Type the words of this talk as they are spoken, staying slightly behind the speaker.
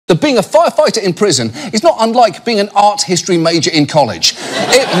that being a firefighter in prison is not unlike being an art history major in college.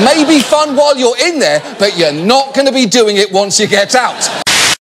 It may be fun while you're in there, but you're not going to be doing it once you get out.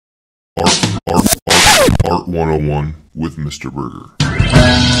 Art 101 with Mr. Burgher.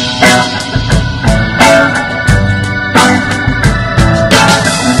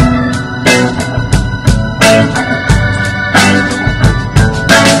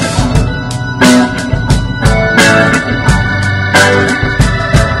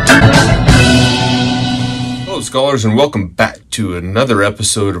 Scholars, and welcome back to another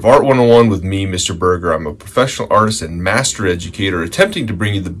episode of Art 101 with me, Mr. Burgher. I'm a professional artist and master educator attempting to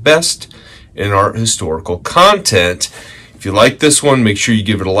bring you the best in art historical content. If you like this one, make sure you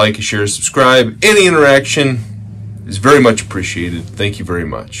give it a like, a share, subscribe. Any interaction is very much appreciated. Thank you very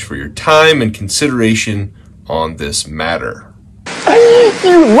much for your time and consideration on this matter.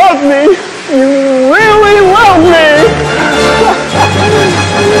 You love me! You really love me!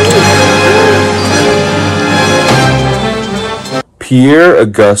 Pierre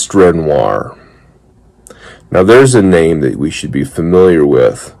Auguste Renoir. Now there's a name that we should be familiar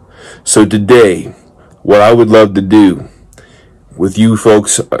with. So today, what I would love to do with you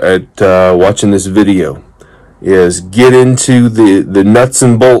folks at watching this video is get into the nuts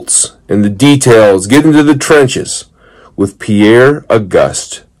and bolts and the details, get into the trenches with Pierre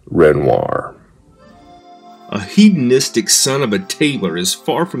Auguste Renoir. A hedonistic son of a tailor is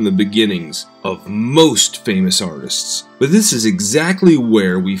far from the beginnings of most famous artists, but this is exactly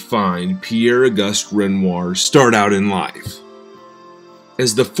where we find Pierre Auguste Renoir start out in life.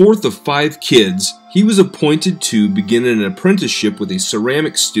 As the fourth of 5 kids, he was appointed to begin an apprenticeship with a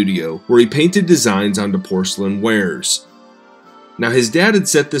ceramic studio where he painted designs onto porcelain wares. Now his dad had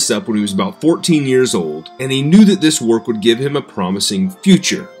set this up when he was about 14 years old, and he knew that this work would give him a promising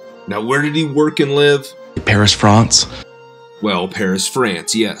future. Now where did he work and live? Paris, France? Well, Paris,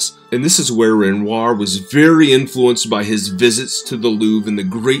 France, yes. And this is where Renoir was very influenced by his visits to the Louvre and the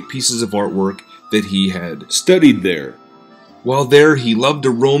great pieces of artwork that he had studied there. While there, he loved to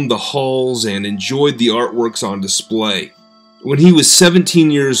roam the halls and enjoyed the artworks on display. When he was 17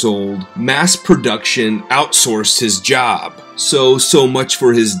 years old, mass production outsourced his job. So much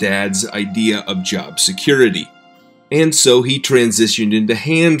for his dad's idea of job security. And so he transitioned into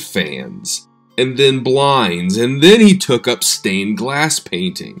hand fans, and then blinds, and then he took up stained glass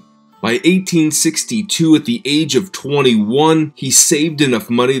painting. By 1862, at the age of 21, he saved enough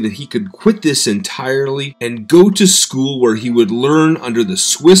money that he could quit this entirely and go to school where he would learn under the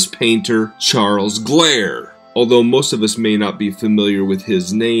Swiss painter Charles Gleyre. Although most of us may not be familiar with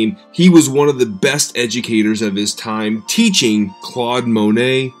his name, he was one of the best educators of his time, teaching Claude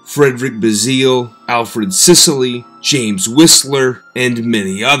Monet, Frederic Bazille, Alfred Sisley, James Whistler, and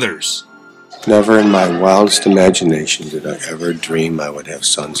many others. Never in my wildest imagination did I ever dream I would have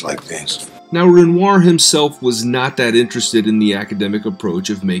sons like these. Now, Renoir himself was not that interested in the academic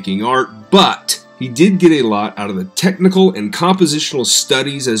approach of making art, but he did get a lot out of the technical and compositional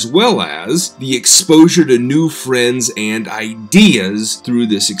studies as well as the exposure to new friends and ideas through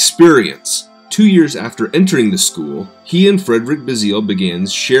this experience. 2 years after entering the school, he and Frederic Bazille began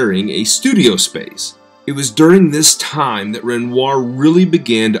sharing a studio space. It was during this time that Renoir really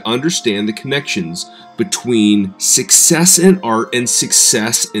began to understand the connections between success in art and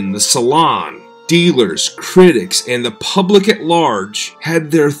success in the salon. Dealers, critics, and the public at large had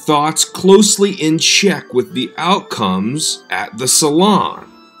their thoughts closely in check with the outcomes at the salon.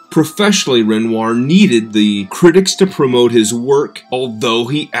 Professionally, Renoir needed the critics to promote his work, although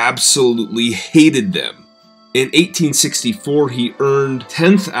he absolutely hated them. In 1864, he earned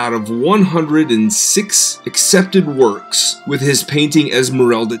 10th out of 106 accepted works with his painting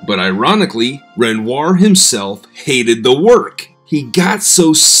Esmeralda, but ironically, Renoir himself hated the work. He got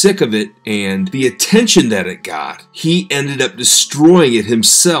so sick of it and the attention that it got, he ended up destroying it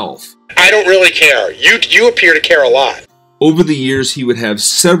himself. I don't really care. You appear to care a lot. Over the years, he would have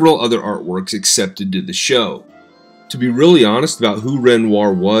several other artworks accepted to the show. To be really honest about who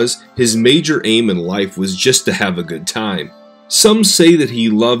Renoir was, his major aim in life was just to have a good time. Some say that he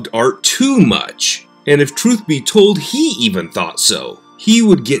loved art too much, and if truth be told, he even thought so. He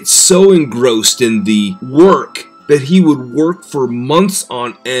would get so engrossed in the work that he would work for months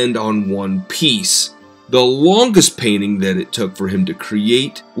on end on one piece. The longest painting that it took for him to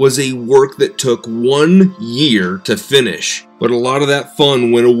create was a work that took 1 year to finish, but a lot of that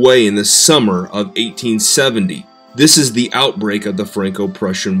fun went away in the summer of 1870. This is the outbreak of the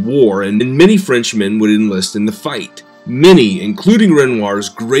Franco-Prussian War, and many Frenchmen would enlist in the fight. Many, including Renoir's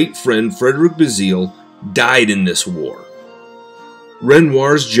great friend Frederic Bazille, died in this war.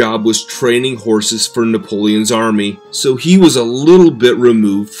 Renoir's job was training horses for Napoleon's army, so he was a little bit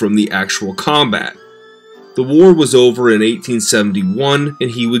removed from the actual combat. The war was over in 1871,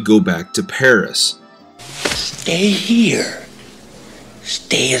 and he would go back to Paris. Stay here.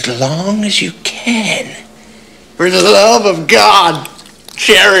 Stay as long as you can. For the love of God,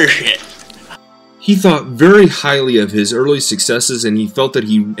 cherish it. He thought very highly of his early successes, and he felt that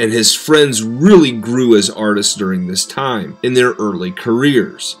he and his friends really grew as artists during this time, in their early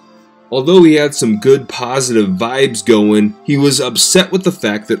careers. Although he had some good positive vibes going, he was upset with the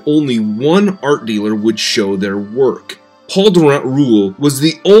fact that only one art dealer would show their work. Paul Durand-Ruel was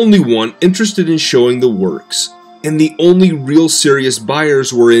the only one interested in showing the works, and the only real serious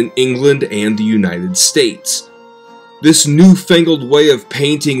buyers were in England and the United States. This newfangled way of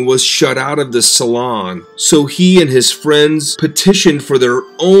painting was shut out of the salon, so he and his friends petitioned for their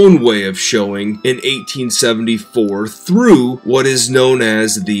own way of showing in 1874 through what is known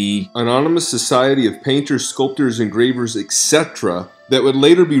as the Anonymous Society of Painters, Sculptors, Engravers, etc., that would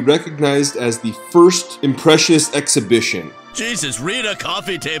later be recognized as the first Impressionist exhibition. Jesus, read a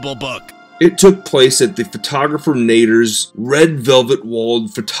coffee table book! It took place at the photographer Nader's red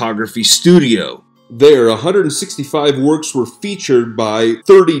velvet-walled photography studio. There, 165 works were featured by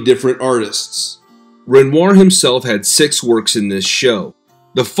 30 different artists. Renoir himself had 6 works in this show.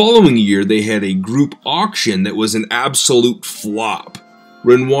 The following year, they had a group auction that was an absolute flop.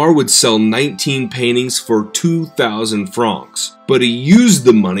 Renoir would sell 19 paintings for 2,000 francs, but he used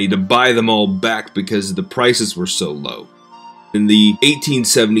the money to buy them all back because the prices were so low. In the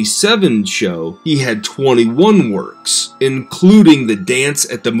 1877 show, he had 21 works, including the dance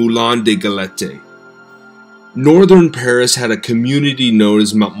at the Moulin des Galettes. Northern Paris had a community known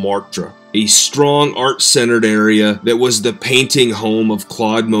as Montmartre, a strong art-centered area that was the painting home of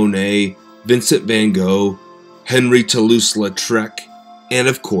Claude Monet, Vincent van Gogh, Henri Toulouse-Lautrec, and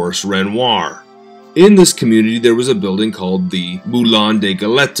of course Renoir. In this community there was a building called the Moulin des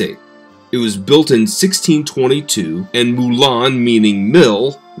Galettes. It was built in 1622, and Moulin, meaning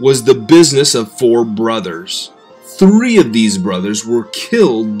mill, was the business of 4 brothers. 3 of these brothers were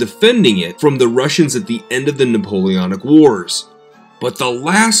killed defending it from the Russians at the end of the Napoleonic Wars. But the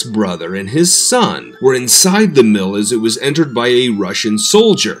last brother and his son were inside the mill as it was entered by a Russian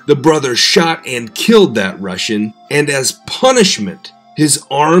soldier. The brother shot and killed that Russian, and as punishment, his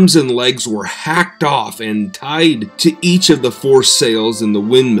arms and legs were hacked off and tied to each of the 4 sails in the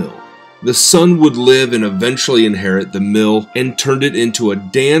windmill. The son would live and eventually inherit the mill and turned it into a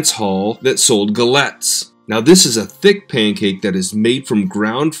dance hall that sold galettes. Now this is a thick pancake that is made from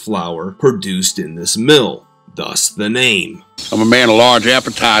ground flour produced in this mill, thus the name. I'm a man of large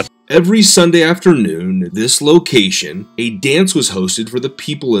appetite. Every Sunday afternoon at this location, a dance was hosted for the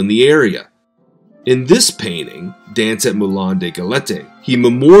people in the area. In this painting, Dance at Moulin des Galettes, he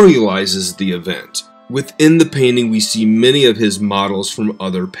memorializes the event. Within the painting we see many of his models from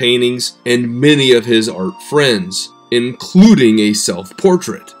other paintings and many of his art friends, including a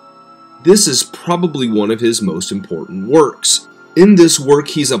self-portrait. This is probably one of his most important works. In this work,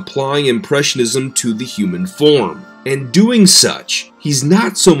 he's applying Impressionism to the human form. And doing such, he's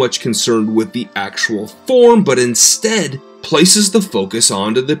not so much concerned with the actual form, but instead places the focus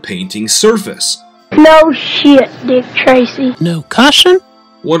onto the painting surface. No shit, Dick Tracy. No caution?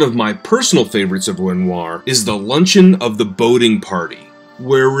 One of my personal favorites of Renoir is the Luncheon of the Boating Party,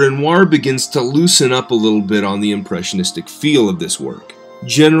 where Renoir begins to loosen up a little bit on the impressionistic feel of this work.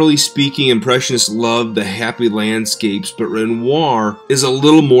 Generally speaking, Impressionists love the happy landscapes, but Renoir is a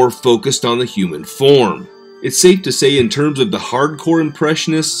little more focused on the human form. It's safe to say in terms of the hardcore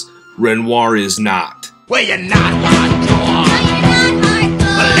Impressionists, Renoir is not. Well, you're not hardcore.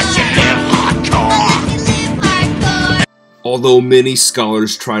 Unless you live hardcore. Although many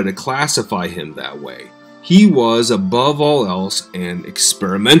scholars try to classify him that way. He was, above all else, an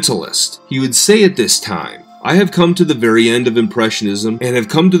experimentalist. He would say at this time, I have come to the very end of Impressionism and have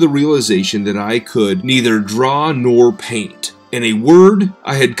come to the realization that I could neither draw nor paint. In a word,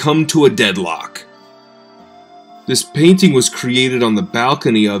 I had come to a deadlock. This painting was created on the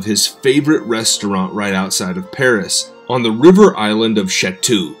balcony of his favorite restaurant right outside of Paris, on the river island of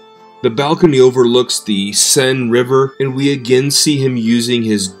Chateau. The balcony overlooks the Seine River, and we again see him using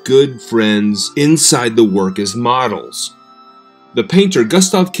his good friends inside the work as models. The painter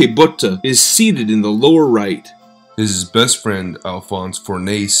Gustave Cabotte is seated in the lower right. His best friend Alphonse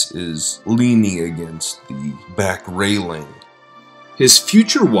Fornace is leaning against the back railing. His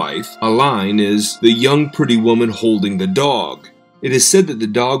future wife, Alain, is the young pretty woman holding the dog. It is said that the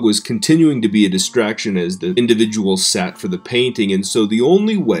dog was continuing to be a distraction as the individual sat for the painting, and so the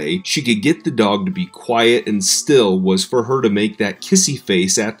only way she could get the dog to be quiet and still was for her to make that kissy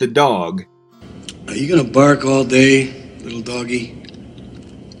face at the dog. Are you gonna bark all day, little doggy?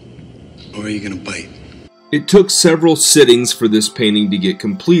 Or are you gonna bite? It took several sittings for this painting to get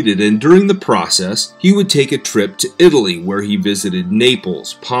completed, and during the process, he would take a trip to Italy where he visited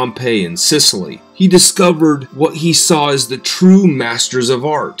Naples, Pompeii, and Sicily. He discovered what he saw as the true masters of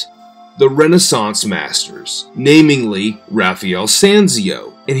art, the Renaissance masters, namely Raphael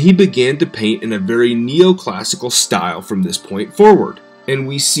Sanzio, and he began to paint in a very neoclassical style from this point forward. And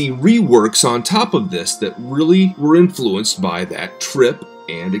we see reworks on top of this that really were influenced by that trip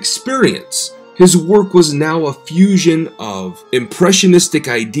and experience. His work was now a fusion of impressionistic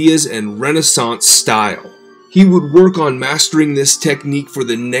ideas and Renaissance style. He would work on mastering this technique for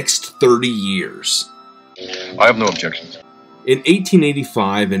the next 30 years. I have no objections. In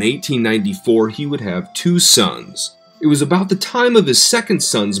 1885 and 1894, he would have 2 sons. It was about the time of his second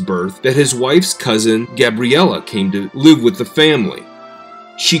son's birth that his wife's cousin, Gabriella, came to live with the family.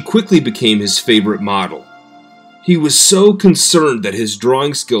 She quickly became his favorite model. He was so concerned that his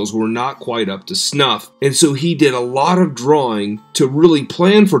drawing skills were not quite up to snuff, and so he did a lot of drawing to really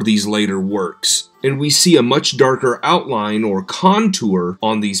plan for these later works. And we see a much darker outline or contour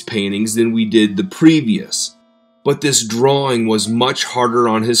on these paintings than we did the previous. But this drawing was much harder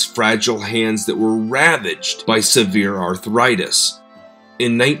on his fragile hands that were ravaged by severe arthritis.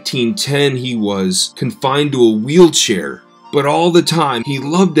 In 1910, he was confined to a wheelchair, but all the time he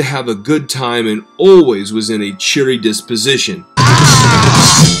loved to have a good time and always was in a cheery disposition.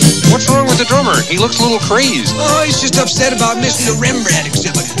 What's wrong with the drummer? He looks a little crazed. Oh, he's just upset about missing the Rembrandt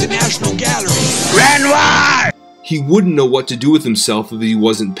exhibit at the National Gallery. Renoir! He wouldn't know what to do with himself if he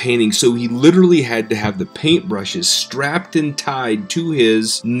wasn't painting, so he literally had to have the paintbrushes strapped and tied to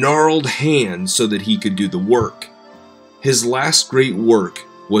his gnarled hands so that he could do the work. His last great work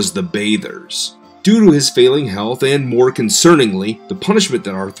was The Bathers. Due to his failing health and, more concerningly, the punishment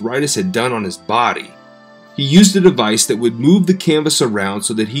that arthritis had done on his body, he used a device that would move the canvas around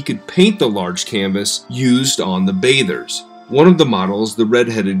so that he could paint the large canvas used on The Bathers. One of the models, the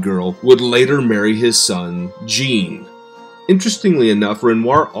red-headed girl, would later marry his son, Jean. Interestingly enough,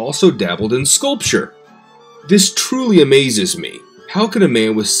 Renoir also dabbled in sculpture. This truly amazes me. How could a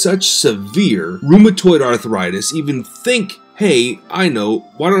man with such severe rheumatoid arthritis even think, hey, I know,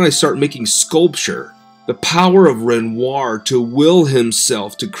 why don't I start making sculpture? The power of Renoir to will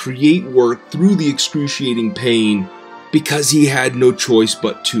himself to create work through the excruciating pain because he had no choice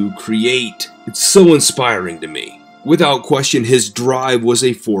but to create. It's so inspiring to me. Without question, his drive was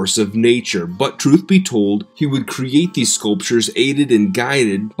a force of nature, but truth be told, he would create these sculptures aided and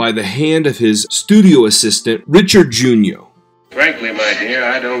guided by the hand of his studio assistant, Richard Junio. Frankly, my dear,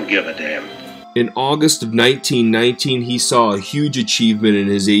 I don't give a damn. In August of 1919, he saw a huge achievement in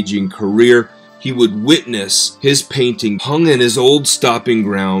his aging career. He would witness his painting hung in his old stopping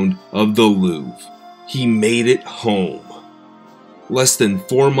ground of the Louvre. He made it home. Less than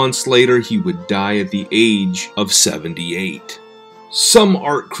 4 months later, he would die at the age of 78. Some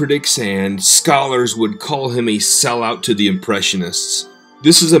art critics and scholars would call him a sellout to the Impressionists.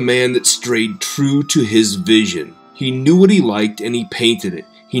 This is a man that strayed true to his vision. He knew what he liked and he painted it.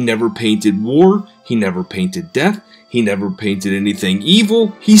 He never painted war, he never painted death, he never painted anything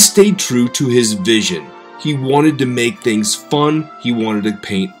evil. He stayed true to his vision. He wanted to make things fun, he wanted to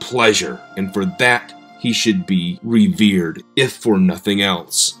paint pleasure, and for that, he should be revered, if for nothing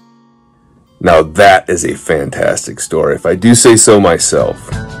else. Now that is a fantastic story, if I do say so myself.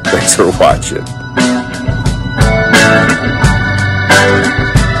 Thanks for watching.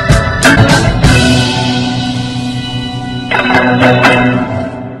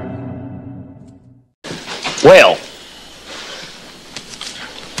 Well,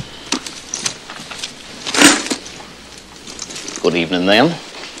 good evening then.